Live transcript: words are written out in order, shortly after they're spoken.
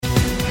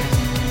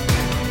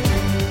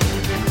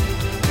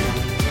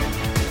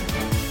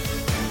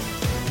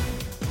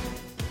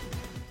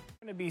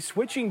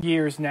switching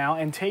gears now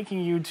and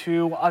taking you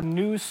to a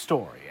news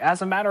story.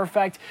 As a matter of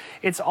fact,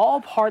 it's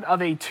all part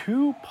of a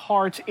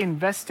two-part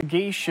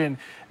investigation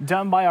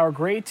done by our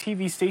great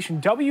TV station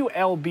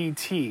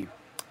WLBT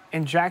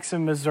in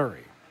Jackson,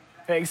 Mississippi.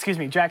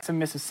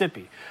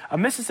 A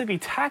Mississippi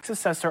tax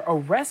assessor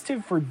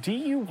arrested for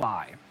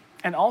DUI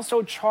and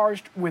also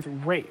charged with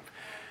rape.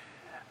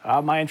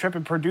 My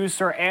intrepid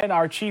producer and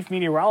our chief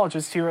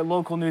meteorologist here at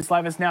Local News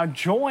Live is now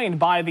joined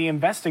by the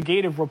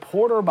investigative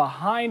reporter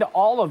behind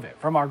all of it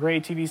from our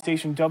great TV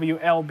station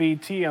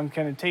WLBT. I'm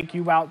going to take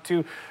you out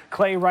to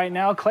Clay right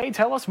now. Clay,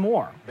 tell us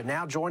more. But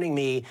now joining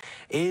me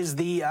is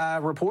the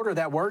reporter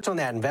that worked on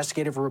that,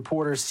 investigative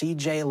reporter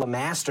CJ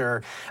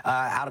LeMaster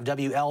out of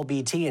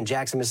WLBT in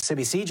Jackson,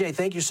 Mississippi. CJ,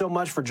 thank you so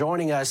much for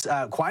joining us.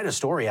 Quite a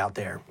story out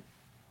there.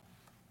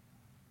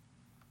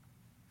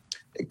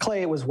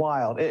 Clay, it was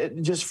wild.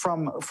 Just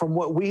from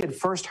what we had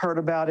first heard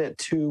about it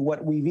to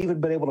what we've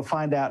even been able to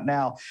find out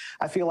now,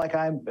 I feel like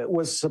I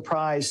was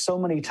surprised so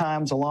many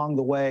times along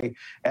the way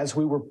as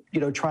we were,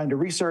 trying to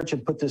research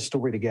and put this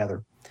story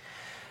together.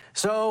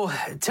 So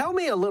tell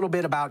me a little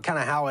bit about kind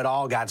of how it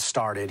all got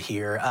started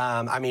here.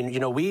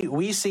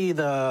 We see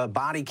the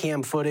body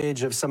cam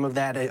footage of some of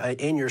that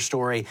in your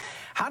story.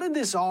 How did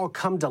this all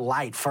come to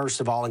light,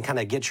 first of all, and kind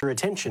of get your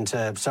attention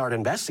to start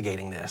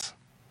investigating this?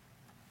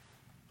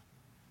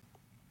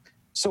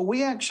 So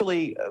we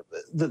actually,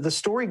 the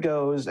story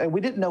goes, and we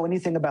didn't know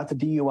anything about the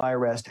DUI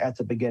arrest at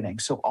the beginning.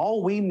 So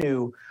all we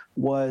knew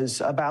was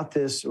about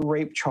this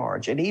rape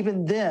charge. And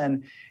even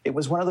then, it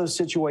was one of those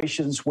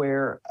situations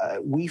where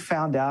we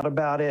found out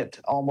about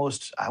it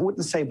almost, I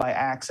wouldn't say by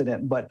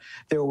accident, but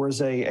there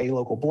was a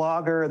local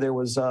blogger, there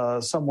was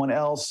someone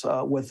else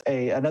with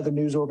another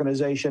news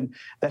organization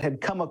that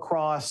had come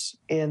across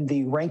in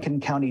the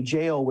Rankin County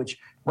Jail, which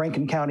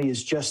Rankin County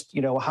is just,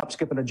 a hop,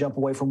 skip, and a jump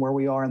away from where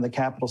we are in the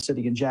capital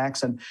city in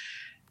Jackson,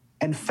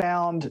 and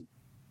found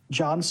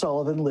John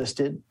Sullivan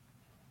listed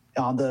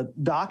on the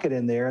docket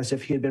in there as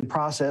if he had been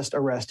processed,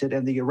 arrested,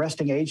 and the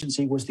arresting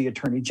agency was the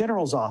Attorney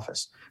General's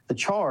office. The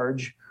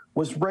charge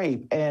was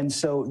rape. And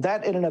so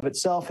that in and of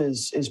itself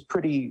is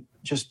pretty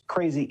just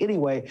crazy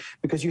anyway,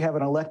 because you have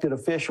an elected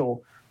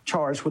official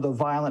charged with a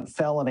violent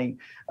felony.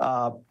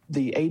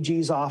 The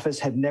AG's office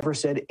had never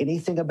said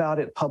anything about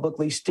it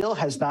publicly, still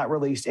has not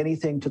released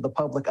anything to the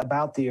public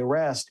about the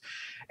arrest.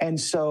 And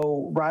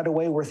so right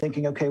away, we're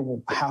thinking, okay,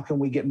 well, how can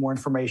we get more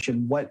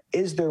information? What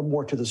is there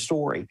more to the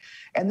story?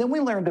 And then we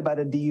learned about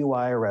a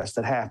DUI arrest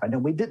that happened,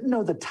 and we didn't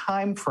know the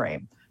time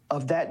frame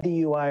of that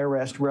DUI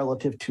arrest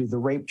relative to the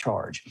rape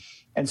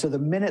charge. And so the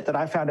minute that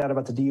I found out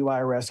about the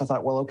DUI arrest, I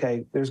thought, well,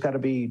 okay, there's got to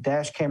be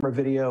dash camera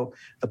video.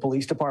 The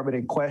police department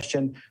in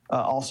question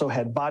also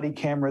had body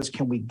cameras.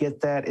 Can we get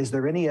that? Is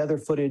there any other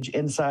footage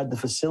inside the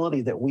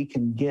facility that we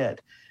can get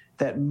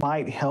that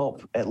might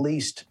help at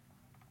least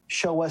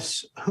show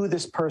us who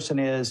this person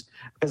is?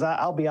 Because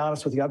I'll be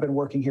honest with you, I've been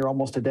working here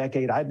almost a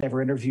decade. I'd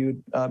never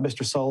interviewed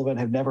Mr. Sullivan,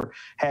 have never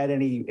had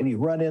any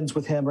run-ins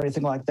with him or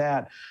anything like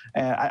that.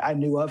 I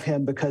knew of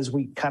him because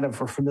we kind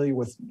of are familiar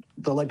with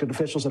the elected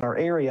officials in our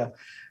area.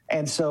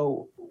 And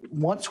so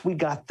once we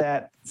got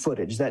that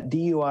footage, that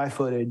DUI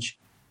footage,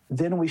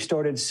 then we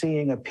started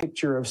seeing a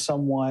picture of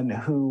someone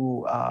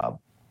who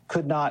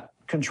could not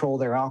control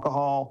their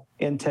alcohol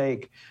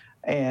intake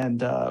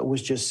and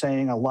was just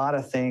saying a lot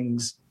of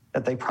things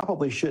that they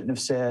probably shouldn't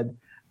have said,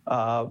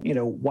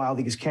 while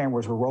these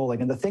cameras were rolling.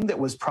 And the thing that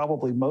was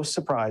probably most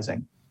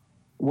surprising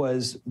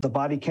was the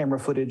body camera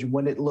footage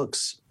when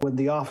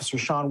the officer,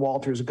 Sean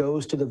Walters,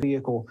 goes to the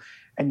vehicle,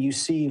 and you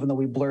see, even though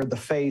we blurred the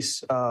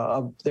face,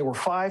 there were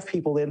 5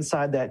 people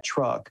inside that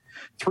truck,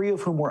 3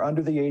 of whom were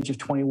under the age of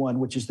 21,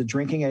 which is the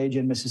drinking age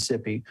in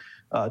Mississippi.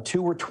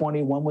 2 were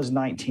 20, 1 was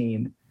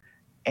 19.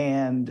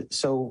 And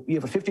so you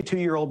have a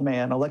 52-year-old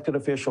man, elected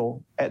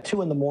official, at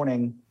 2 in the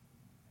morning,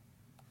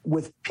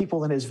 with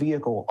people in his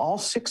vehicle. All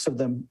 6 of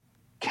them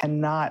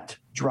cannot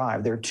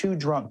drive. They're too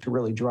drunk to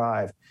really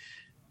drive.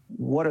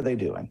 What are they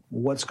doing?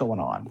 What's going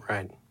on?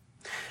 Right.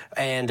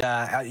 And,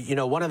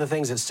 one of the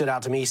things that stood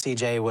out to me,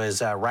 CJ,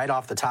 was right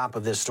off the top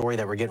of this story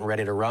that we're getting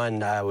ready to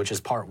run, which is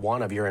part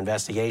 1 of your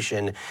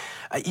investigation.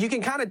 You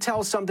can kind of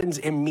tell something's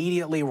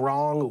immediately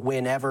wrong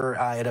whenever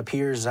it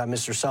appears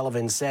Mr.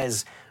 Sullivan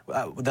says,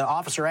 the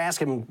officer asked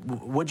him,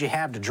 what'd you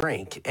have to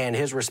drink? And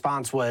his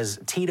response was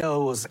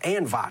Tito's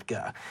and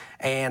vodka.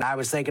 And I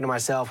was thinking to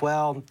myself,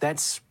 well,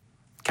 that's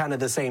kind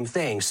of the same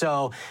thing.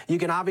 So you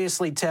can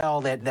obviously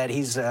tell that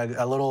he's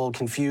a little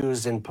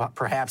confused and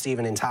perhaps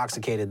even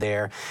intoxicated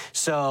there.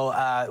 So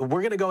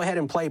we're going to go ahead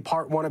and play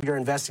part 1 of your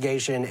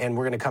investigation, and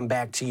we're going to come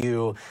back to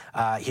you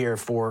here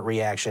for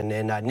reaction.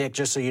 And Nick,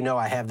 just so you know,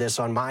 I have this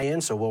on my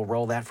end, so we'll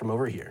roll that from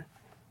over here.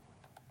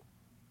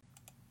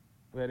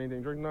 We had anything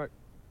to drink tonight?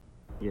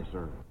 Yes,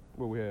 sir.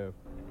 What we have?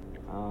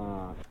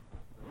 I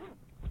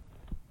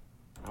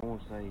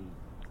want to say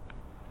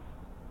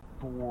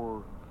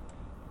 4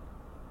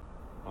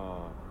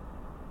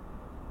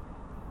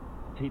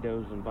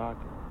 Tito's and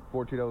vodka.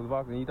 4 Tito's and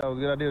vodka. And you thought it was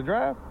a good idea to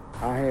drive?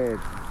 I had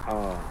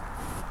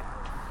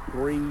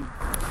 3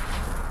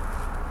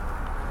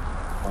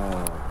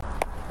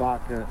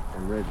 vodka,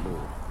 and Red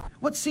Bull.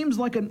 What seems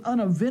like an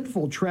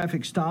uneventful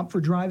traffic stop for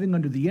driving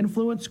under the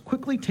influence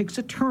quickly takes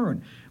a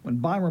turn when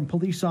Byram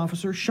police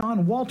officer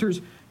Sean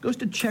Walters goes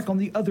to check on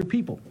the other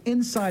people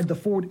inside the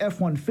Ford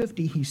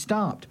F-150 he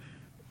stopped.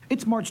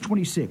 It's March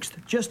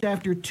 26th, just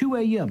after 2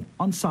 a.m.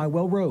 on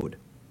Sywell Road.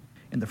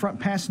 In the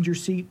front passenger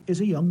seat is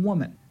a young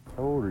woman.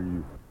 How old are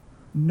you?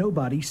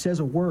 Nobody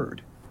says a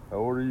word. How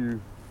old are you?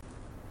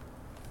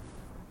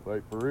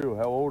 Like, for real,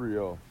 how old are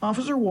y'all?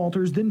 Officer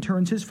Walters then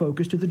turns his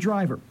focus to the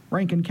driver,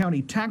 Rankin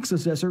County Tax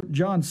Assessor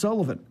John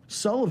Sullivan.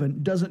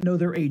 Sullivan doesn't know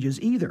their ages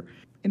either.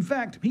 In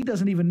fact, he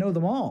doesn't even know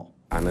them all.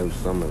 I know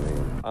some of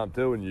them. I'm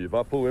telling you, if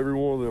I pull every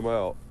one of them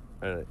out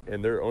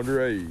and they're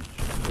underage.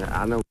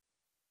 I know.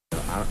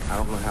 I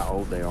don't know how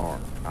old they are.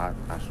 I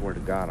swear to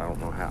God, I don't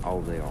know how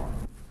old they are.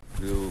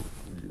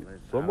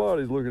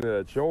 Somebody's looking at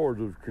a charge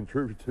of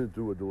contributing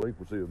to a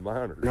delinquency of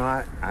minors. No,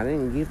 I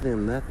didn't give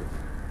them nothing.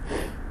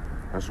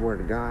 I swear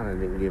to God, I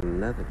didn't give them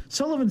nothing.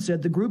 Sullivan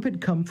said the group had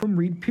come from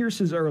Reed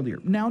Pierce's earlier,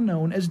 now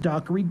known as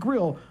Dockery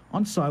Grill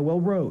on Sywell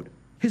Road.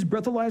 His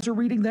breathalyzer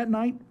reading that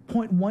night,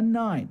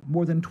 0.19,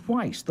 more than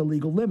twice the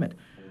legal limit.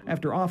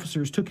 After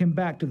officers took him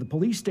back to the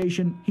police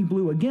station, he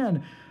blew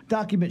again.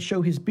 Documents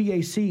show his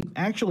BAC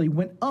actually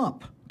went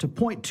up to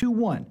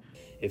 0.21.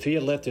 If he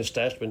had let the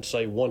establishment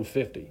say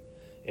 150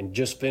 and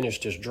just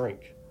finished his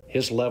drink,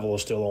 his level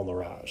is still on the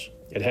rise.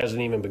 It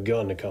hasn't even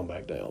begun to come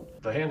back down.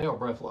 The handheld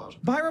breathalyzer.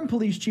 Byram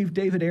Police Chief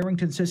David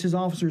Arrington says his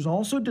officers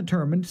also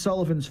determined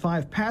Sullivan's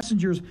 5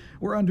 passengers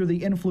were under the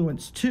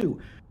influence too.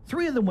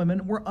 3 of the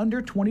women were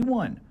under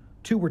 21.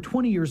 2 were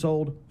 20 years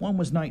old, 1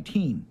 was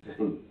 19.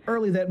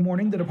 Early that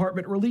morning, the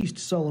department released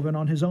Sullivan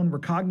on his own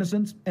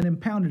recognizance and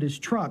impounded his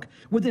truck.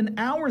 Within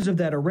hours of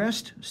that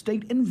arrest,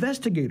 state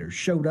investigators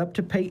showed up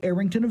to pay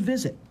Arrington a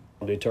visit.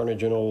 The Attorney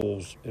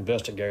General's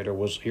investigator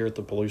was here at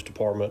the police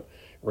department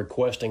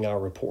requesting our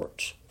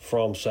reports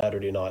from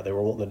Saturday night. They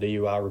were wanting the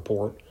DUI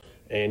report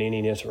and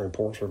any incident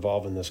reports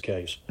involving this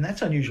case. And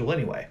that's unusual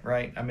anyway,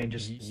 right? I mean,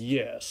 just...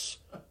 Yes,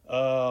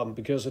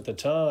 because at the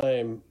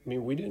time,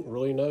 we didn't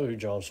really know who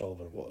John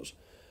Sullivan was.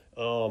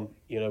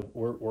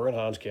 We're in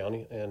Hinds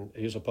County, and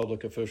he's a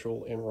public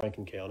official in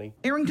Rankin County.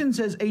 Arrington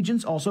says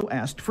agents also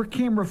asked for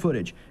camera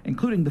footage,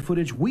 including the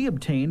footage we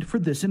obtained for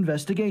this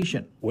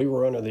investigation. We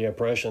were under the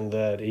impression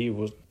that he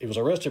was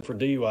arrested for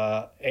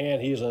DUI,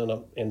 and he's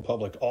in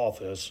public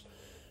office.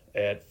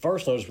 At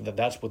first notice that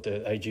that's what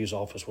the AG's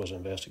office was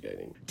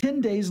investigating.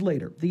 10 days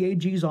later, the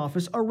AG's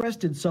office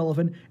arrested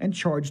Sullivan and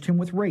charged him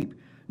with rape.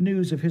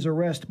 News of his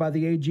arrest by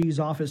the AG's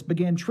office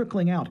began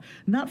trickling out,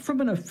 not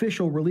from an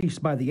official release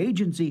by the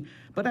agency,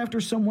 but after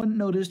someone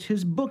noticed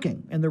his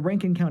booking in the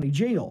Rankin County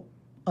Jail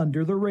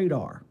under the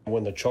radar.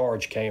 When the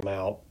charge came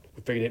out,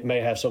 we figured it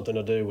may have something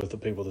to do with the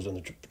people that was in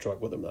the truck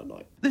with him that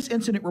night. This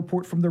incident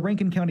report from the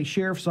Rankin County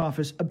Sheriff's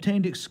Office,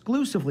 obtained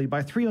exclusively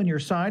by 3 on Your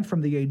Side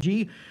from the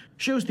AG,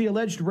 shows the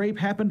alleged rape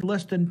happened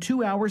less than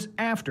 2 hours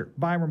after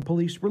Byram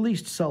police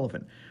released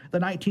Sullivan. The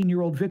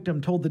 19-year-old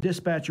victim told the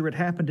dispatcher it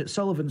happened at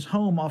Sullivan's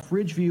home off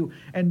Ridgeview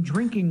and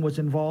drinking was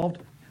involved.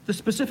 The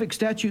specific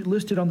statute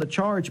listed on the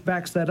charge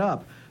backs that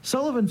up.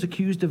 Sullivan's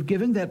accused of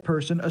giving that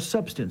person a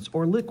substance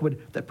or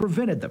liquid that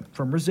prevented them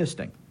from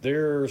resisting.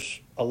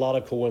 There's a lot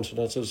of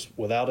coincidences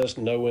without us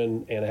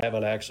knowing and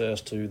having access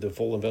to the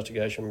full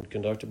investigation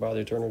conducted by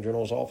the Attorney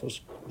General's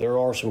office. There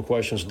are some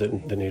questions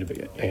that need to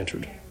be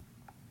answered.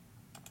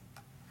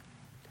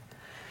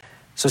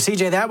 So,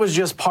 CJ, that was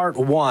just part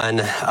 1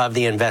 of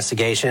the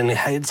investigation.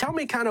 Tell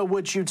me kind of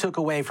what you took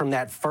away from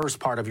that first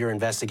part of your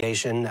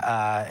investigation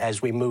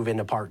as we move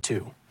into part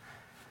 2.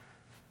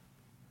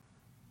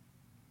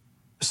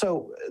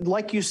 So,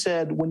 like you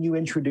said, when you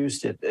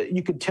introduced it,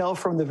 you could tell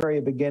from the very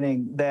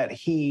beginning that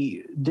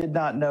he did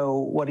not know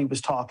what he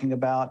was talking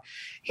about.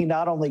 He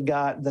not only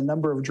got the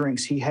number of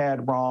drinks he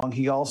had wrong,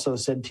 he also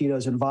said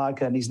Tito's and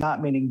vodka, and he's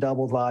not meaning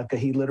double vodka.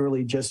 He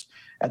literally just,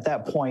 at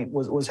that point,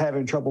 was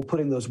having trouble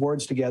putting those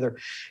words together.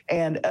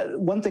 And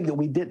one thing that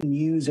we didn't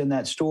use in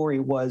that story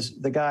was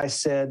the guy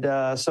said,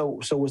 so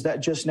was that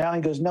just now?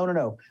 He goes,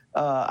 no.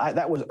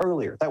 That was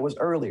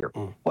earlier.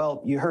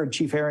 Well, you heard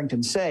Chief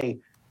Arrington say,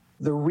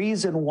 the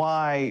reason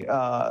why,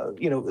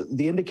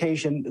 the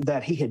indication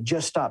that he had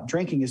just stopped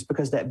drinking is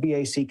because that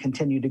BAC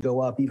continued to go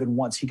up even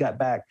once he got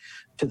back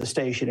to the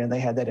station and they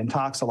had that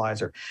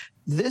intoxilizer.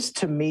 This,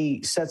 to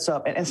me, sets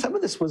up, and some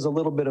of this was a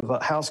little bit of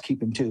a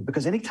housekeeping, too,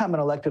 because anytime an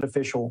elected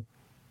official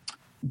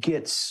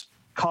gets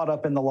caught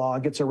up in the law,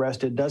 gets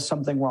arrested, does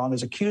something wrong,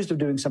 is accused of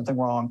doing something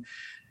wrong,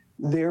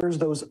 there are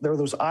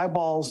those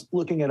eyeballs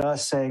looking at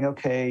us saying,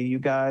 okay, you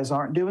guys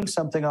aren't doing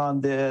something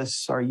on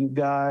this. Are you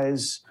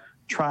guys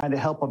trying to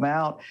help them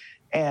out?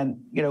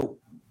 And,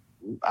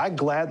 I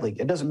gladly,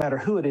 it doesn't matter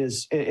who it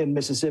is in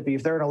Mississippi,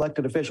 if they're an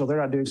elected official, they're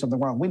not doing something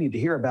wrong, we need to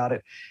hear about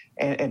it.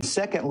 And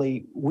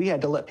secondly, we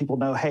had to let people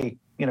know, hey,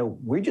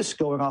 we're just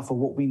going off of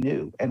what we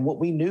knew. And what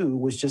we knew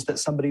was just that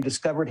somebody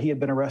discovered he had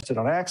been arrested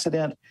on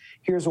accident.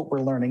 Here's what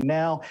we're learning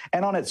now.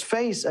 And on its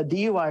face, a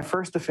DUI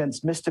first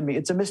offense misdemeanor,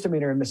 it's a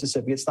misdemeanor in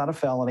Mississippi. It's not a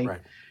felony.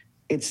 Right.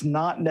 It's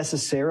not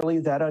necessarily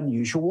that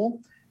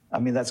unusual. I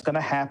mean, that's going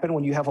to happen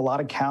when you have a lot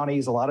of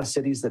counties, a lot of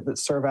cities that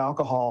serve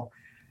alcohol.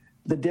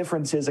 The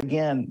difference is,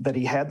 again, that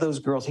he had those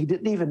girls. He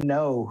didn't even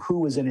know who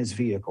was in his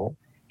vehicle.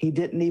 He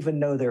didn't even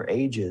know their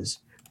ages,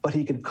 but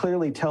he could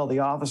clearly tell the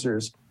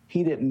officers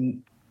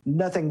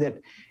nothing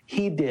that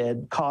he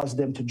did caused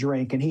them to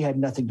drink, and he had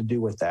nothing to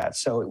do with that.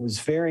 So it was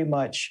very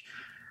much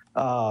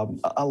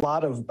a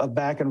lot of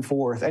back and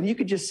forth. And you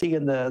could just see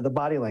in the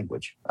body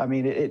language. I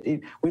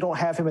mean, we don't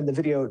have him in the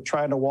video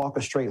trying to walk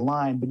a straight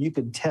line, but you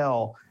could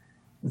tell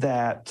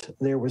that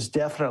there was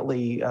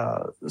definitely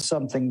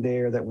something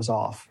there that was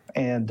off.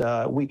 And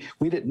we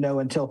didn't know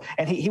until,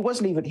 and he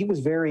wasn't even, he was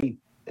very,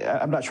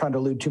 I'm not trying to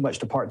allude too much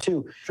to part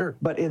two. Sure.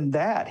 But in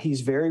that,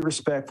 he's very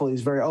respectful.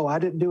 He's very, I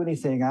didn't do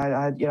anything.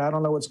 I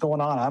don't know what's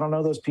going on. I don't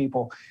know those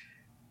people.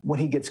 When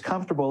he gets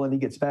comfortable and he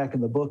gets back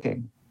in the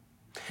booking,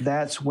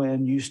 that's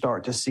when you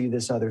start to see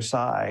this other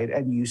side,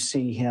 and you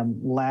see him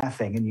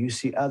laughing, and you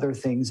see other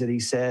things that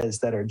he says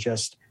that are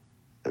just,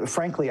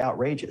 frankly,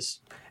 outrageous.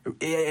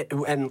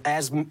 And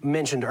as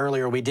mentioned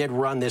earlier, we did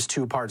run this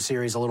two-part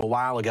series a little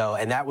while ago,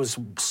 and that was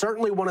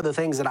certainly one of the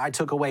things that I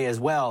took away as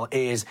well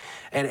is,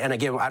 and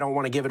again, I don't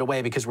want to give it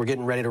away because we're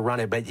getting ready to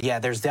run it, but yeah,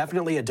 there's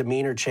definitely a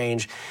demeanor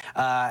change.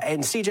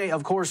 And CJ,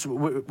 of course,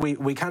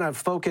 we kind of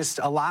focused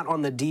a lot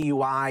on the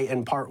DUI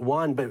in part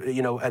one, but,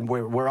 you know, and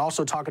we're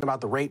also talking about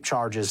the rape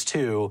charges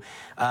too.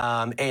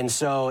 And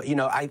so, you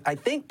know, I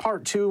think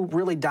part two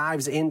really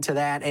dives into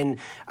that. And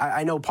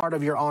I know part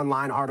of your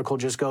online article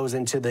just goes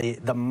into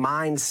the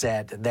mindset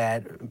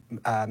that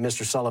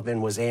Mr.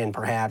 Sullivan was in,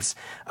 perhaps,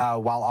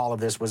 while all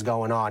of this was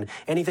going on.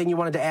 Anything you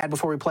wanted to add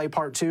before we play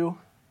part two?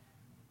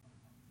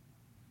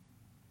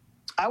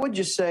 I would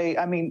just say,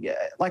 I mean,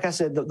 like I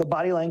said, the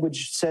body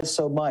language says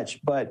so much,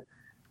 but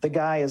the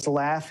guy is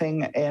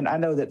laughing. And I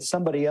know that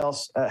somebody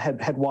else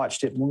had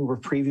watched it when we were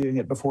previewing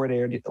it before it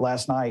aired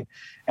last night.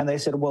 And they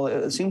said, well,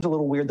 it seems a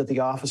little weird that the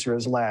officer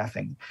is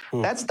laughing.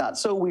 That's not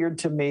so weird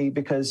to me,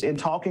 because in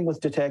talking with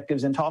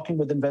detectives and talking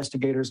with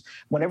investigators,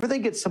 whenever they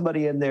get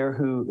somebody in there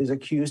who is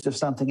accused of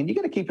something, and you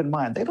got to keep in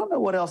mind, they don't know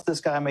what else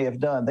this guy may have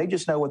done. They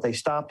just know what they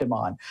stopped him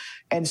on.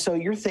 And so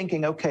you're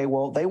thinking, okay,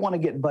 well, they want to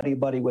get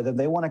buddy-buddy with him.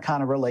 They want to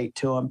kind of relate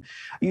to him.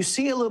 You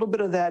see a little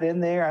bit of that in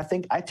there. I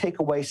think I take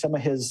away some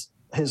of his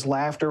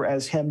laughter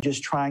as him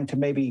just trying to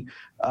maybe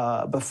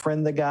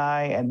befriend the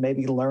guy and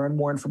maybe learn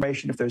more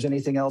information if there's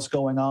anything else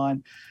going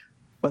on.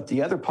 But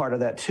the other part of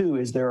that, too,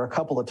 is there are a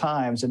couple of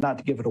times, and not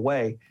to give it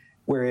away,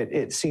 where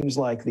it seems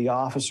like the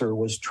officer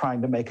was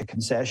trying to make a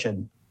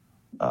concession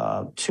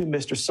to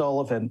Mr.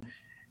 Sullivan.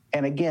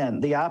 And again,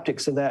 the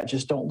optics of that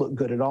just don't look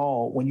good at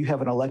all when you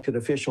have an elected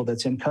official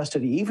that's in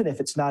custody, even if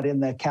it's not in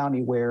that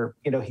county where,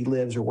 you know, he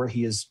lives or where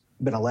he has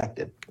been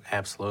elected.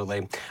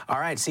 Absolutely. All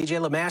right,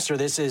 CJ LeMaster,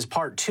 this is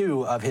part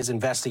two of his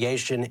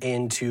investigation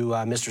into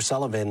Mr.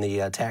 Sullivan,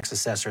 the tax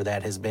assessor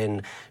that has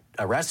been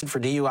arrested for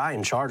DUI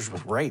and charged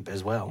with rape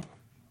as well.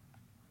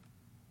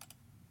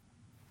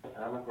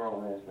 I'm a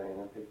grown-ass man.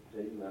 I'm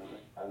 52.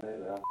 I know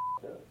that I'm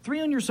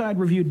 3 on Your Side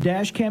reviewed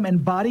dash cam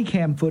and body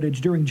cam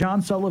footage during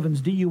John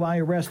Sullivan's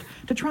DUI arrest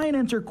to try and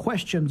answer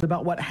questions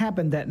about what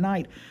happened that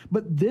night.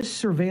 But this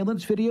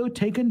surveillance video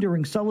taken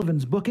during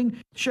Sullivan's booking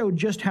showed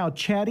just how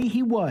chatty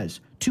he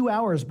was 2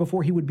 hours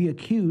before he would be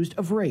accused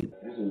of rape.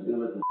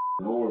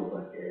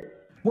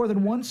 More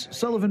than once,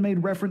 Sullivan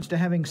made reference to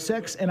having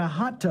sex in a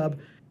hot tub,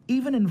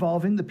 even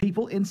involving the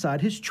people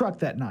inside his truck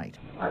that night.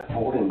 I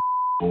poured him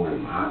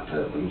in my hot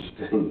tub and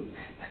steamed.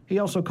 He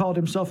also called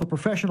himself a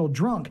professional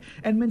drunk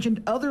and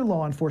mentioned other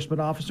law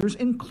enforcement officers,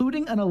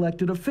 including an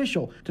elected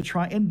official, to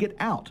try and get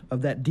out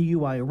of that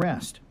DUI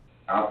arrest.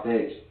 I'll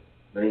text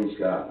Dean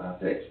Scott and I'll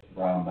text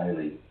Brian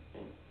Bailey.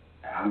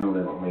 I know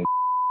they don't mean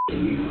to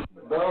you.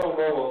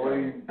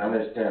 No, I'm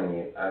just telling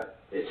you,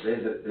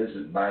 this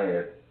is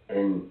bad,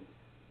 and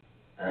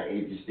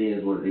it just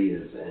is what it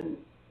is, and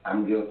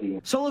I'm guilty.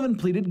 Sullivan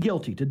pleaded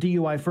guilty to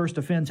DUI first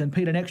offense and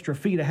paid an extra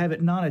fee to have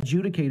it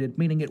non-adjudicated,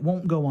 meaning it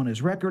won't go on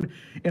his record.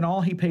 In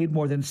all, he paid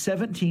more than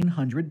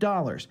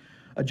 $1,700.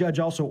 A judge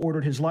also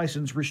ordered his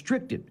license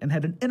restricted and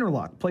had an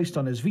interlock placed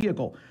on his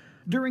vehicle.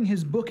 During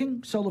his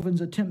booking, Sullivan's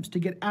attempts to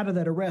get out of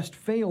that arrest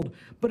failed,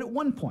 but at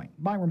one point,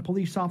 Byram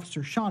police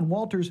officer Sean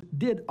Walters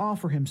did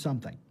offer him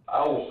something.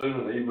 I will send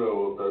an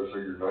email up there so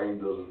your name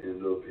doesn't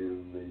end up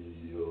in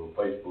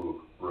the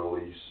Facebook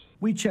release.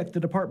 We checked the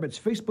department's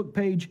Facebook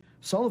page.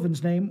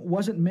 Sullivan's name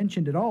wasn't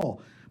mentioned at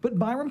all. But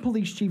Byram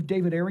Police Chief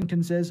David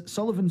Arrington says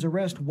Sullivan's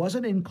arrest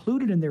wasn't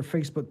included in their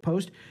Facebook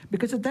post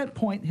because at that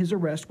point his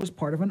arrest was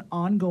part of an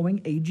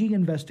ongoing AG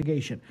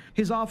investigation.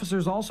 His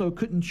officers also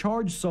couldn't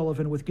charge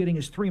Sullivan with getting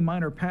his 3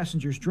 minor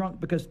passengers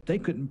drunk because they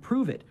couldn't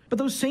prove it. But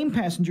those same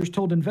passengers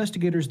told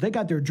investigators they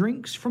got their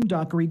drinks from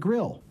Dockery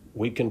Grill.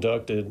 We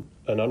conducted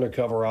an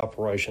undercover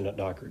operation at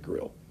Dockery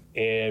Grill,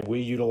 and we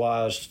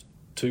utilized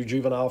 2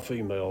 juvenile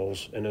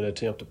females in an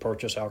attempt to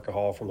purchase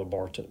alcohol from the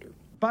bartender.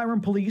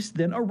 Byram police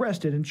then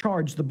arrested and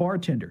charged the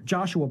bartender,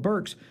 Joshua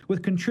Burks,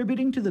 with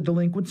contributing to the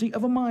delinquency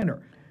of a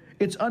minor.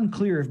 It's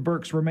unclear if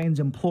Burks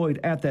remains employed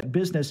at that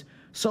business.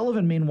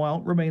 Sullivan,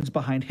 meanwhile, remains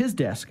behind his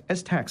desk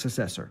as tax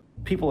assessor.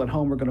 People at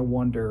home are going to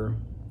wonder,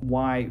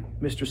 why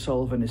Mr.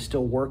 Sullivan is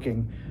still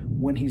working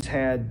when he's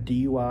had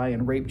DUI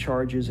and rape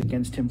charges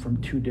against him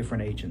from 2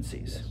 different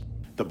agencies.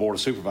 The Board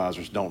of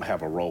Supervisors don't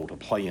have a role to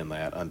play in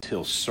that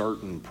until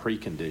certain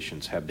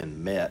preconditions have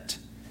been met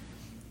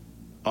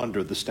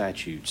under the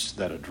statutes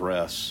that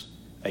address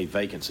a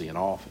vacancy in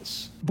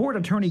office. Board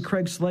Attorney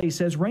Craig Slay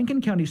says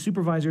Rankin County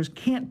supervisors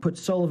can't put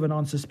Sullivan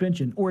on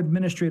suspension or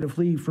administrative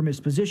leave from his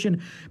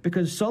position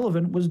because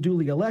Sullivan was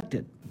duly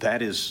elected.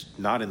 That is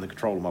not in the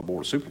control of my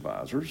Board of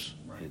Supervisors.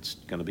 It's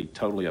going to be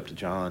totally up to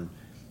John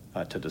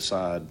to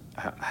decide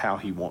how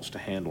he wants to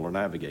handle or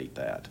navigate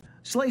that.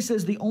 Slay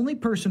says the only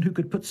person who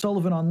could put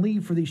Sullivan on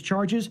leave for these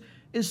charges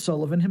is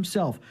Sullivan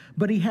himself.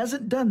 But he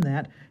hasn't done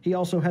that. He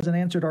also hasn't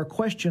answered our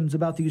questions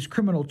about these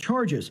criminal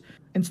charges.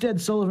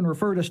 Instead, Sullivan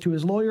referred us to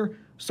his lawyer,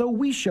 so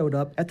we showed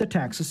up at the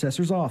tax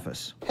assessor's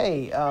office.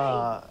 Hey,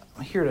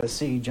 I'm here to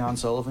see John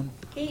Sullivan.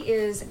 He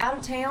is out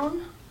of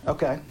town.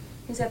 Okay.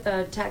 He's at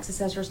the tax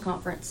assessor's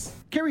conference.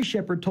 Carrie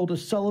Shepard told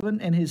us Sullivan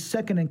and his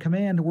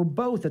second-in-command were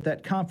both at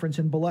that conference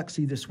in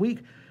Biloxi this week.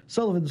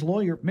 Sullivan's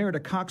lawyer, Merida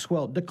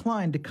Coxwell,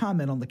 declined to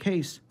comment on the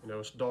case.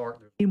 It's dark.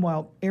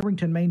 Meanwhile,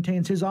 Arrington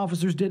maintains his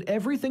officers did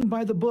everything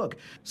by the book,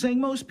 saying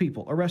most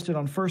people arrested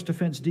on first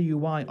offense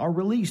DUI are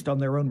released on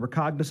their own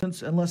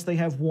recognizance unless they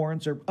have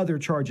warrants or other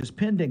charges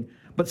pending.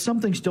 But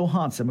something still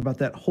haunts him about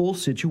that whole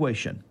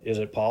situation. Is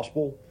it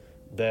possible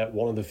that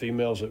one of the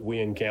females that we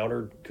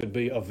encountered could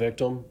be a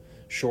victim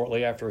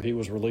shortly after he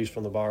was released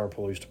from the Byron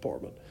Police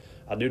Department?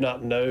 I do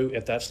not know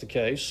if that's the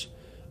case.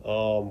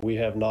 We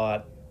have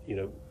not,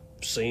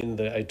 seen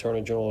the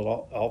Attorney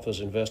General's office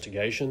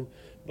investigation,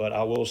 but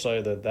I will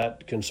say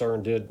that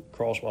concern did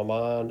cross my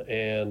mind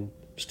and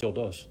still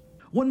does.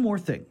 One more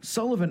thing,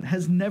 Sullivan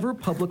has never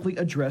publicly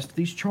addressed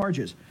these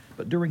charges,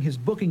 but during his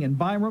booking in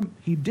Byram,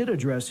 he did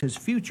address his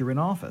future in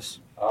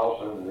office. I'll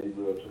send an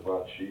email to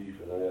my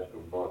chief and ask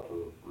him not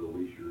to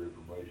release your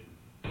information.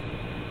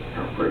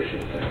 I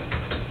appreciate that.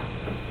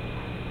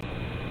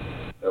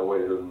 That way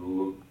it doesn't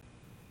look,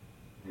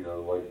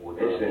 like we're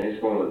done.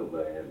 It's going to look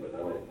bad, but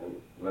I'm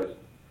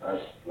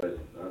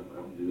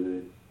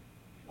good.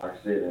 Like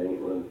I said, I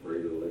ain't running for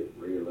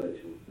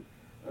re-election.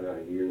 I got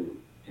a year and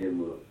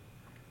 10 months.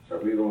 So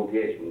if you're going to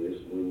catch me, this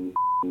is when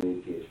you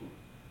need to catch me.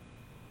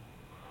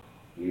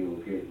 You ain't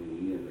going to catch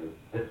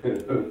me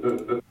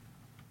again, though.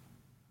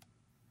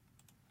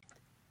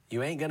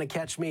 You ain't going to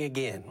catch me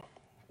again.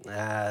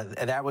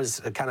 That was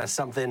kind of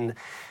something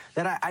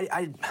that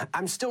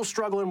I'm still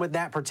struggling with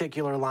that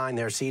particular line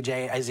there,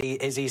 CJ.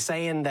 Is he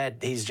saying that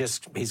he's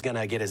going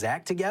to get his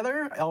act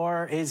together,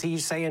 or is he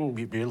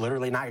saying you're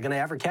literally not going to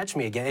ever catch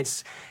me again?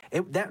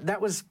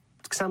 That was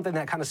something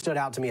that kind of stood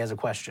out to me as a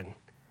question.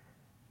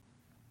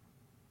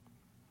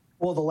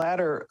 Well, the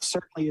latter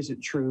certainly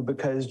isn't true,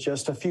 because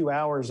just a few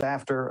hours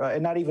after,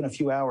 and not even a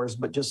few hours,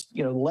 but just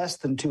less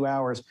than 2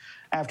 hours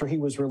after he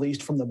was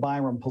released from the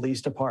Byram Police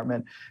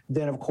Department,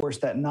 then of course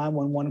that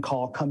 911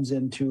 call comes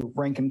into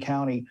Rankin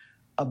County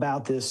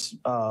about this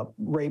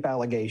rape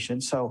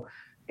allegation. So,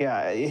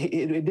 yeah,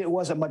 it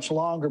wasn't much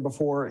longer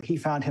before he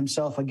found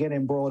himself again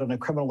embroiled in a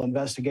criminal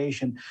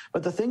investigation.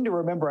 But the thing to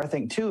remember, I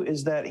think, too,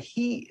 is that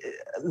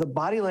the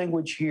body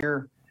language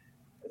here,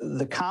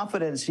 the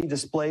confidence he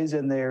displays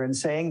in there in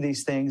saying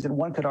these things, and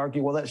one could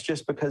argue, well, that's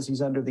just because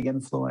he's under the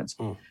influence.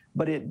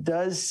 But it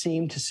does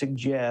seem to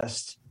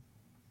suggest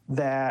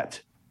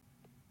that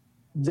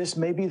this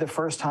may be the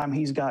first time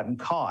he's gotten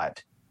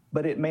caught,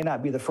 but it may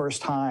not be the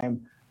first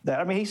time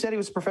that, he said he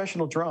was a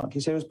professional drunk. He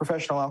said he was a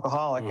professional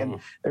alcoholic.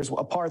 And there's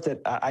a part that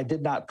I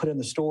did not put in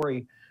the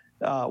story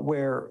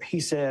where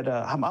he said,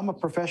 I'm a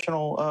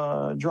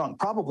professional drunk,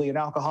 probably an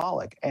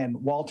alcoholic. And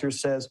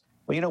Walters says,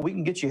 well, we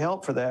can get you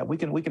help for that. We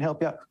can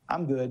help you out.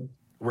 I'm good.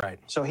 Right.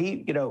 So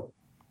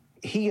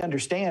he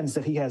understands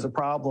that he has a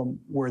problem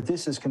where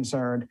this is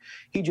concerned.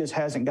 He just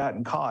hasn't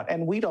gotten caught.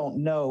 And we don't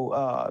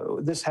know.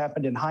 This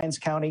happened in Hinds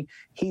County.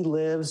 He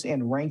lives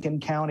in Rankin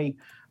County.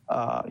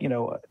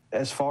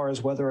 As far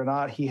as whether or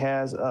not he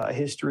has a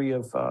history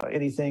of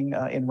anything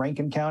in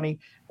Rankin County,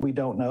 we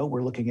don't know.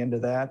 We're looking into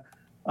that.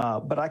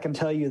 But I can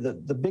tell you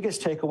that the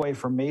biggest takeaway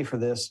for me for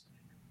this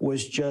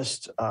was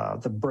just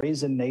the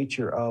brazen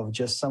nature of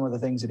just some of the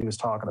things that he was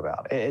talking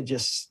about. It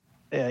just,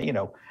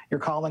 you're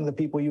calling the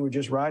people you were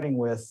just riding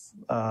with,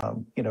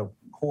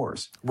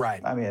 whores.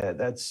 Right.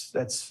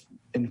 That's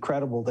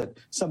incredible that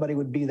somebody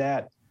would be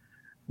that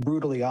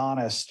brutally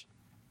honest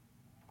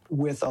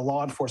with a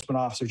law enforcement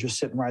officer just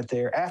sitting right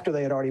there after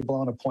they had already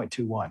blown a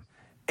 .21.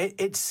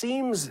 It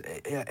seems,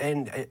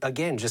 and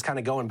again, just kind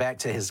of going back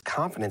to his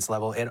confidence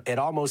level, it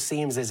almost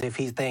seems as if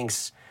he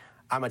thinks,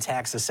 I'm a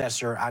tax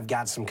assessor, I've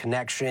got some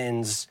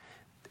connections,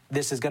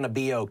 this is going to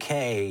be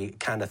okay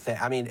kind of thing.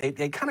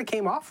 It kind of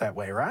came off that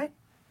way, right?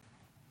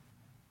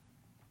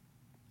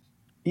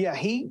 Yeah,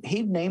 he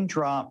name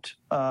dropped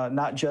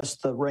not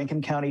just the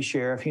Rankin County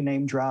Sheriff, he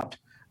name dropped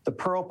the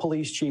Pearl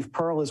Police Chief.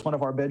 Pearl is one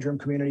of our bedroom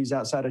communities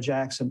outside of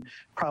Jackson,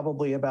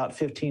 probably about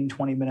 15,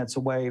 20 minutes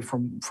away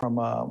from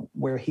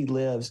where he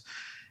lives.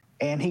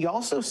 And he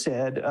also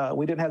said,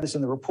 we didn't have this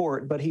in the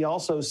report, but he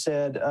also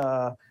said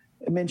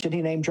mentioned,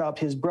 he name dropped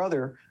his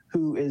brother,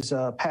 who is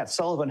Pat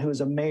Sullivan, who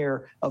is a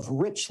mayor of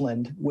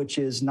Richland, which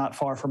is not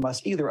far from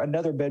us either,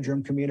 another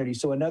bedroom community,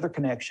 so another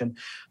connection.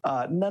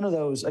 None of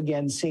those,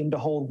 again, seem to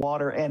hold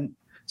water. And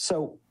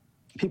so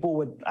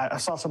I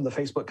saw some of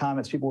the Facebook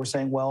comments, people were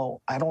saying,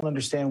 well, I don't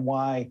understand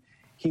why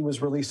he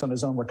was released on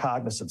his own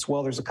recognizance.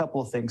 Well, there's a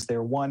couple of things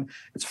there. One,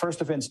 it's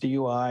first offense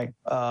DUI,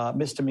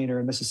 misdemeanor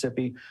in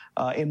Mississippi.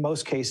 In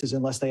most cases,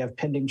 unless they have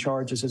pending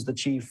charges as the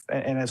chief,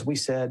 and as we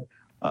said,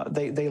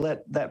 they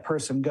let that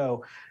person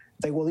go.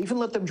 They will even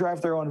let them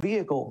drive their own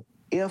vehicle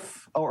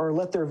or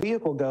let their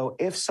vehicle go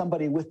if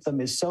somebody with them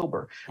is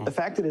sober. The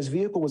fact that his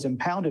vehicle was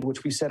impounded,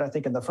 which we said, I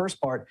think in the first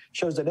part,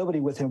 shows that nobody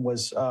with him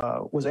was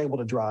able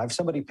to drive.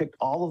 Somebody picked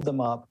all of them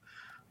up.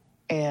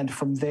 And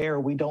from there,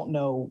 we don't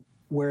know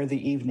where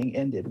the evening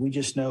ended. We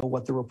just know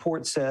what the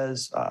report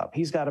says.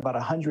 He's got about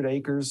 100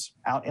 acres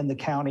out in the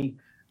county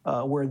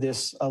where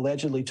this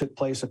allegedly took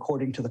place,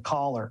 according to the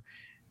caller.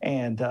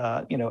 And,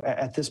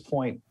 at this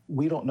point,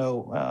 we don't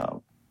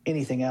know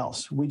anything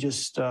else. We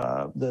just,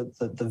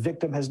 the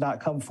victim has not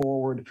come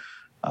forward.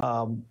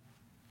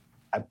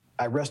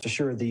 I rest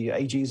assured the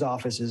AG's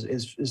office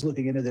is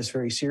looking into this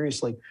very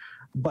seriously.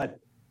 But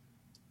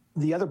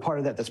the other part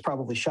of that that's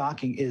probably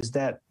shocking is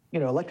that,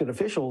 elected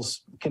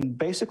officials can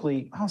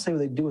basically, I don't say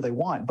they do what they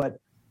want, but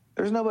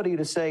there's nobody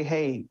to say,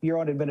 hey, you're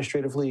on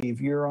administrative leave,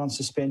 you're on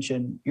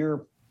suspension,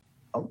 you're,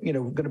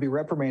 going to be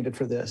reprimanded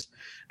for this.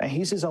 And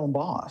he's his own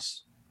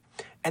boss.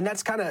 And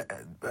that's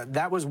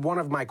that was one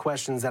of my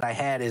questions that I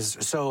had is,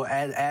 so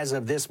as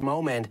of this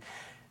moment,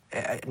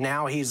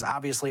 now he's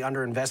obviously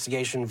under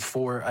investigation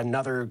for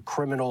another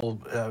criminal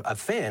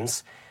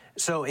offense.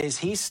 So is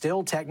he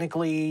still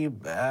technically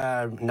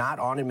not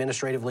on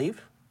administrative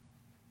leave?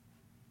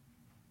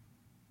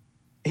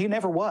 He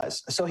never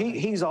was. So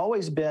he's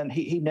always been,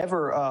 he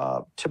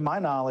never, to my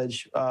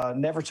knowledge,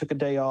 never took a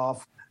day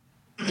off.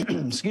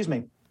 Excuse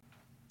me.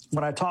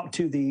 When I talked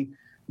to the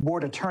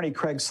board attorney,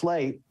 Craig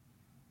Slate,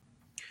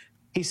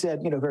 he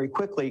said, very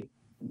quickly,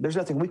 there's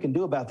nothing we can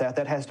do about that.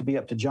 That has to be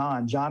up to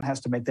John. John has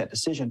to make that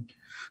decision.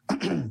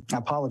 I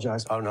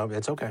apologize. Oh, no,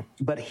 it's okay.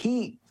 But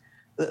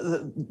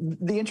the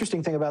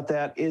interesting thing about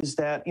that is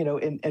that,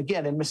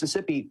 in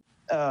Mississippi,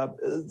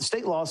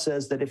 state law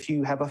says that if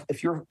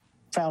you're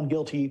found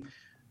guilty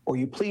or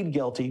you plead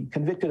guilty,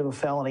 convicted of a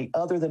felony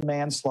other than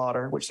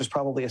manslaughter, which there's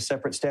probably a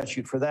separate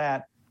statute for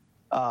that,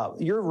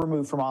 you're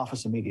removed from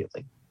office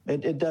immediately.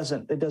 It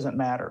doesn't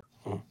matter.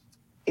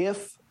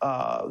 If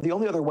the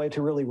only other way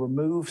to really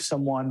remove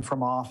someone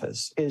from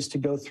office is to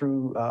go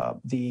through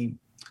the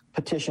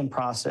petition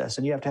process,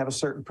 and you have to have a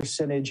certain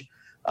percentage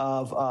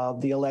of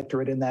the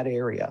electorate in that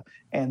area.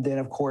 And then,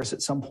 of course,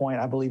 at some point,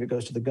 I believe it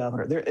goes to the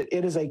governor.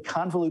 It is a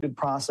convoluted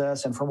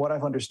process, and from what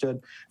I've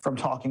understood from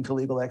talking to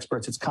legal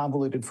experts, it's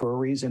convoluted for a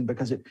reason,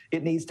 because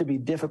it needs to be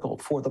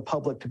difficult for the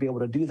public to be able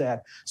to do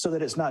that so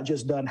that it's not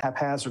just done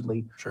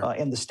haphazardly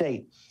in the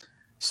state.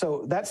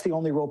 So that's the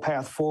only real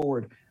path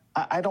forward.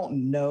 I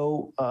don't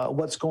know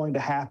what's going to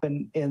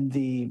happen in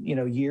the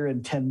year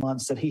and 10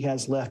 months that he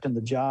has left in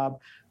the job.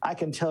 I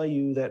can tell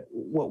you that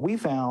what we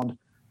found,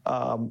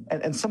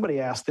 and somebody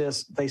asked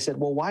this, they said,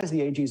 well, why is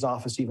the AG's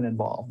office even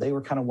involved? They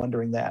were kind of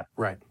wondering that.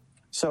 Right.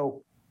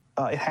 So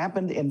it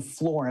happened in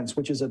Florence,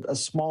 which is a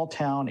small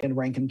town in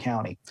Rankin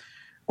County.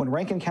 When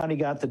Rankin County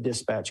got the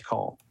dispatch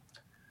call,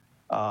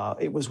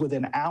 it was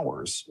within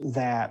hours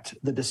that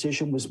the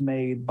decision was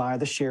made by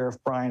the sheriff,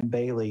 Brian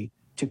Bailey,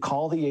 to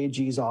call the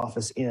AG's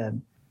office in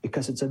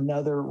because it's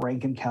another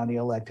Rankin County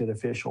elected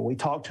official. We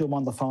talked to him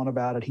on the phone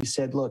about it. He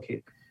said, look,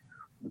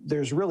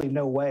 there's really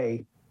no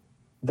way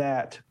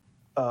that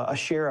a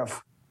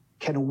sheriff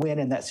can win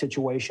in that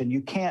situation.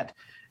 You can't,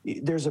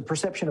 there's a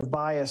perception of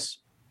bias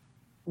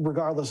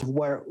regardless of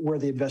where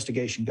the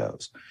investigation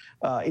goes.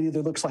 It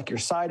either looks like you're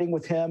siding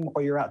with him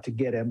or you're out to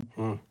get him.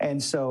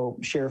 And so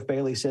Sheriff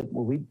Bailey said,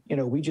 well,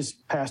 we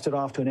just passed it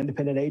off to an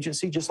independent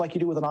agency, just like you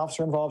do with an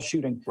officer-involved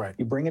shooting. Right.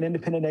 You bring an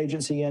independent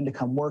agency in to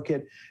come work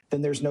it,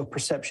 then there's no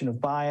perception of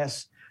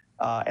bias.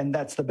 And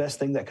that's the best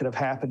thing that could have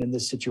happened in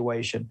this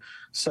situation.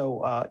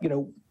 So,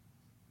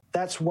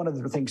 that's one of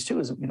the things, too,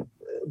 is,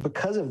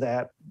 because of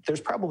that,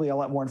 there's probably a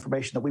lot more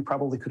information that we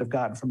probably could have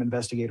gotten from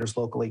investigators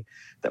locally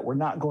that we're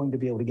not going to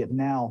be able to get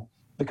now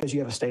because you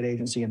have a state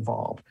agency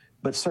involved.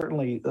 But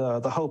certainly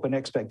the hope and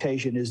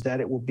expectation is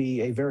that it will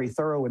be a very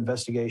thorough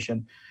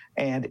investigation.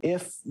 And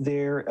if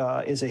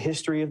there is a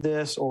history of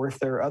this, or if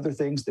there are other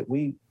things that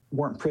we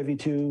weren't privy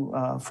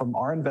to from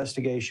our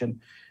investigation,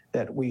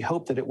 that we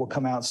hope that it will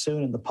come out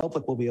soon and the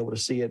public will be able to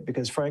see it.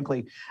 Because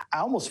frankly, I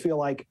almost feel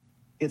like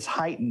it's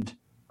heightened.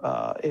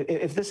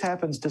 If this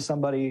happens to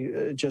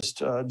somebody,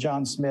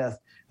 John Smith,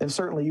 then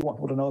certainly you want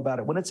people to know about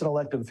it. When it's an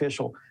elected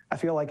official, I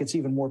feel like it's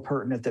even more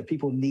pertinent that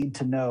people need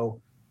to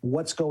know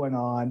what's going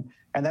on.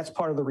 And that's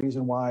part of the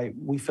reason why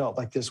we felt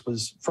like this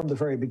was, from the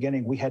very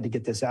beginning, we had to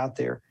get this out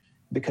there,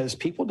 because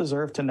people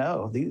deserve to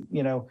know.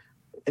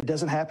 It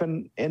doesn't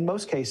happen in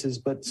most cases,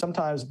 but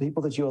sometimes the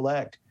people that you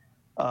elect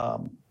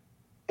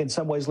in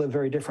some ways live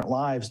very different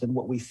lives than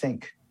what we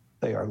think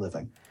they are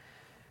living.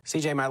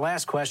 CJ, my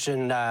last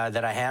question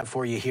that I have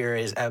for you here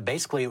is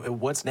basically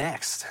what's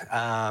next?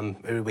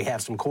 We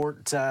have some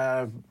court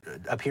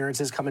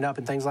appearances coming up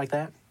and things like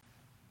that?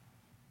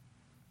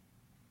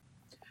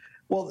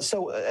 Well,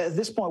 so at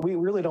this point, we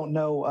really don't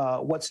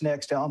know what's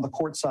next on the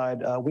court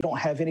side. We don't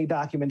have any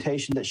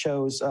documentation that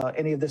shows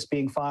any of this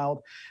being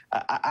filed.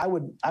 I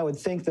would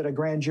think that a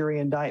grand jury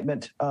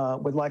indictment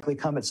would likely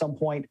come at some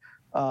point.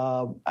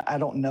 I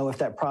don't know if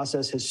that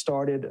process has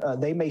started.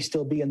 They may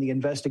still be in the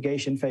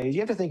investigation phase.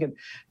 You have to think,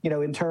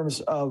 in terms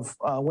of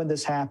when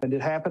this happened.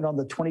 It happened on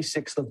the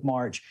 26th of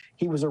March.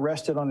 He was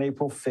arrested on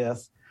April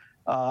 5th.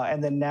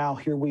 And then now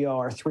here we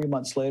are 3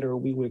 months later.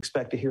 We would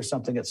expect to hear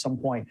something at some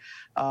point.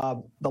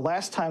 The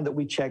last time that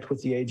we checked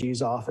with the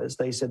AG's office,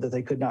 they said that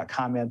they could not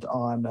comment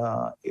on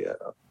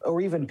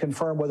or even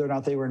confirm whether or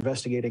not they were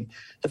investigating.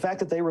 The fact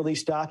that they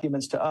released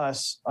documents to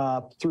us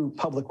through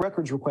public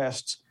records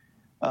requests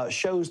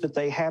shows that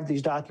they have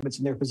these documents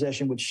in their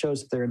possession, which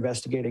shows that they're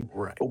investigating.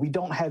 Right. But we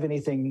don't have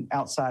anything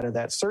outside of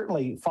that.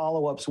 Certainly,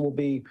 follow-ups will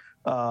be,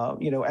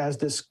 as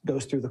this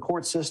goes through the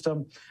court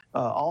system.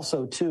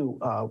 Also, too,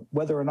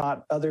 whether or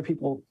not other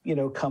people,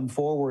 come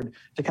forward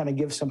to kind of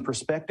give some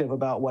perspective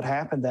about what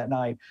happened that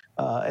night.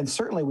 And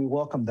certainly, we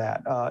welcome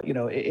that.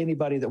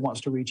 Anybody that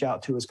wants to reach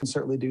out to us can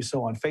certainly do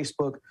so on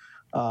Facebook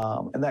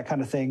and that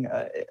kind of thing.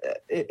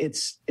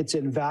 It's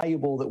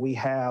invaluable that we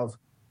have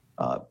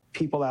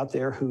people out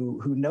there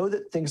who know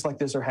that things like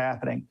this are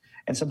happening,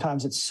 and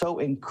sometimes it's so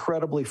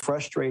incredibly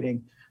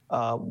frustrating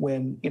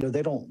when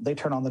they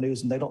turn on the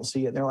news and they don't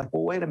see it. And they're like,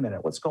 well, wait a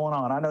minute, what's going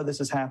on? I know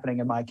this is happening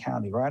in my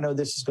county, or I know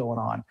this is going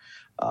on.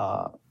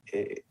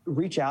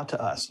 Reach out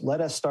to us.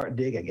 Let us start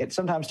digging. It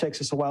sometimes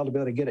takes us a while to be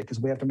able to get it because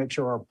we have to make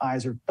sure our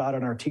I's are dotted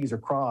and our T's are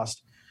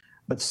crossed.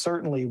 But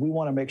certainly, we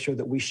want to make sure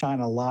that we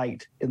shine a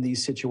light in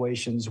these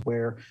situations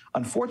where,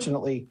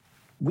 unfortunately,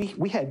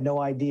 we had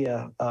no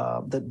idea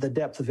the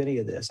depth of any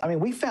of this. I mean,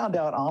 we found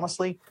out,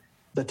 honestly,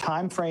 the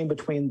time frame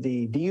between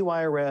the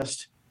DUI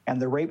arrest and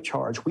the rape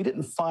charge. We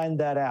didn't find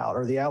that out,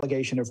 or the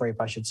allegation of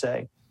rape, I should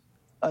say,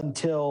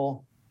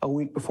 until a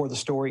week before the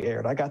story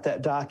aired. I got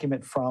that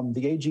document from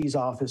the AG's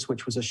office,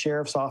 which was a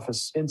sheriff's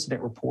office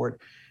incident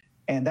report,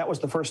 and that was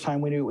the first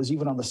time we knew it was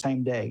even on the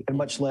same day, and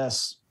much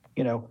less,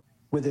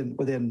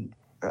 within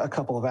a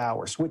couple of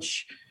hours,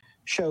 which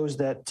shows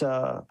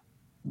that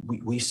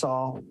we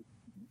saw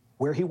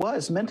where he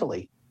was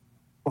mentally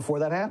before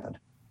that happened.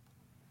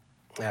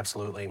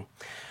 Absolutely.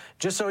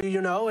 Just so you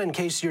know, in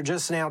case you're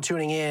just now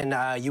tuning in,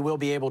 you will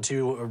be able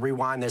to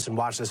rewind this and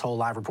watch this whole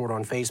live report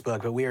on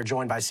Facebook. But we are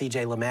joined by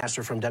CJ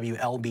LeMaster from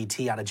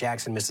WLBT out of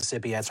Jackson,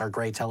 Mississippi. That's our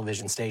great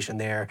television station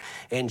there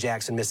in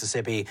Jackson,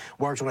 Mississippi.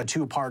 Worked on a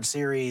two-part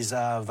series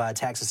of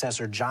tax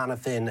assessor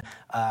Jonathan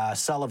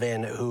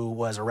Sullivan, who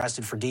was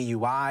arrested for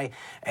DUI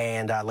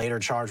and later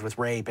charged with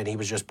rape. And he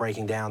was just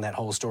breaking down that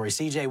whole story.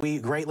 CJ, we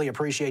greatly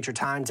appreciate your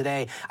time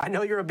today. I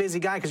know you're a busy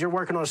guy because you're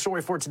working on a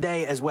story for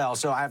today as well.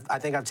 So I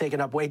think I've taken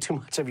up way too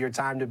much of your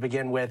time to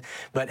begin with,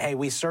 but hey,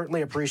 we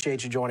certainly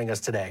appreciate you joining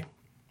us today.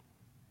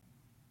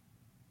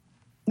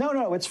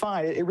 No, it's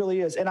fine. It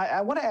really is. And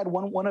I want to add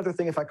one other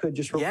thing, if I could,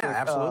 just real quick. Yeah,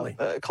 absolutely.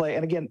 Clay,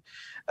 and again,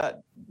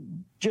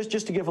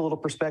 just to give a little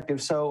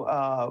perspective.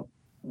 So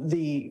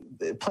the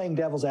playing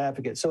devil's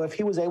advocate. So if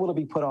he was able to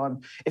be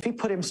if he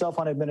put himself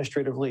on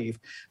administrative leave,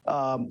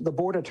 the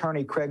board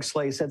attorney, Craig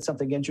Slay, said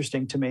something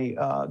interesting to me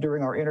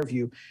during our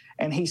interview.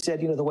 And he said,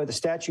 the way the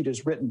statute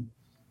is written,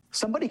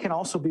 somebody can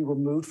also be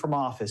removed from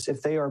office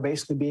if they are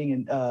basically being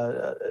in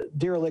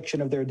dereliction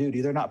of their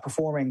duty. They're not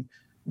performing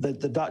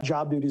the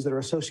job duties that are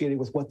associated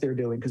with what they're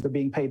doing because they're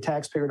being paid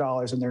taxpayer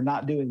dollars and they're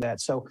not doing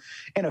that. So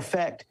in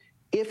effect,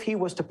 if he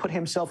was to put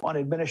himself on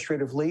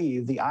administrative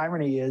leave, the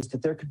irony is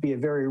that there could be a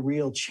very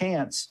real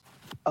chance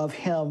of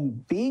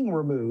him being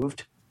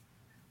removed,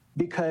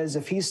 because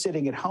if he's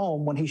sitting at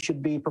home when he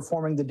should be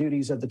performing the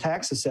duties of the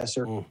tax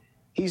assessor,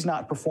 he's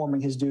not performing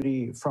his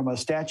duty from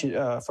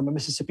a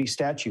Mississippi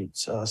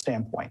statutes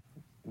standpoint.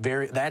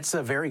 That's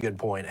a very good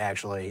point,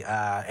 actually.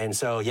 And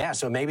so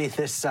maybe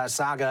this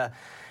saga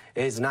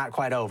is not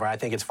quite over. I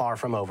think it's far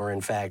from over, in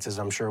fact, as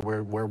I'm sure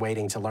we're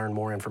waiting to learn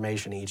more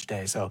information each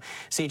day. So,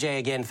 CJ,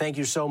 again, thank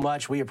you so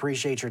much. We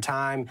appreciate your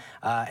time.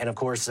 And, of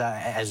course,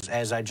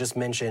 as I just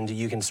mentioned,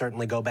 you can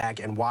certainly go back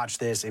and watch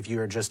this if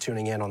you are just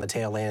tuning in on the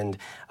tail end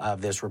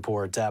of this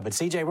report. But,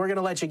 CJ, we're going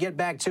to let you get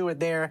back to it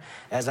there,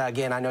 as,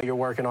 again, I know you're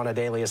working on a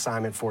daily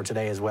assignment for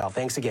today as well.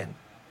 Thanks again.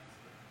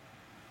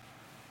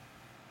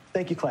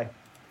 Thank you, Clay.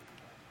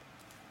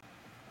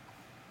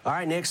 All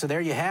right, Nick, so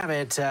there you have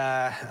it,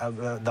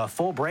 the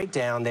full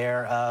breakdown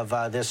there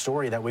of this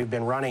story that we've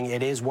been running.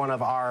 It is one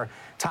of our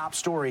top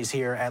stories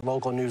here at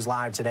Local News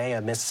Live today.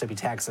 A Mississippi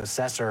tax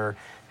assessor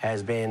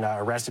has been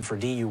arrested for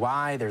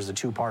DUI. There's a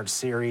two-part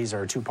series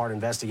or a two-part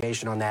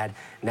investigation on that.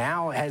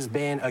 Now has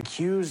been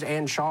accused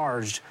and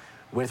charged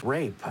with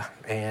rape.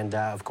 And,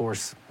 of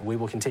course, we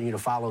will continue to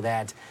follow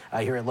that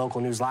here at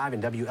Local News Live,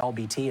 and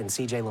WLBT and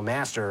CJ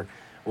LeMaster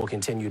will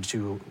continue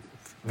to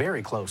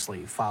very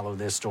closely follow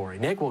this story.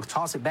 Nick, we'll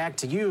toss it back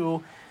to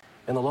you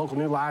in the Local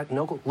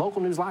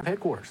News Live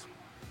headquarters.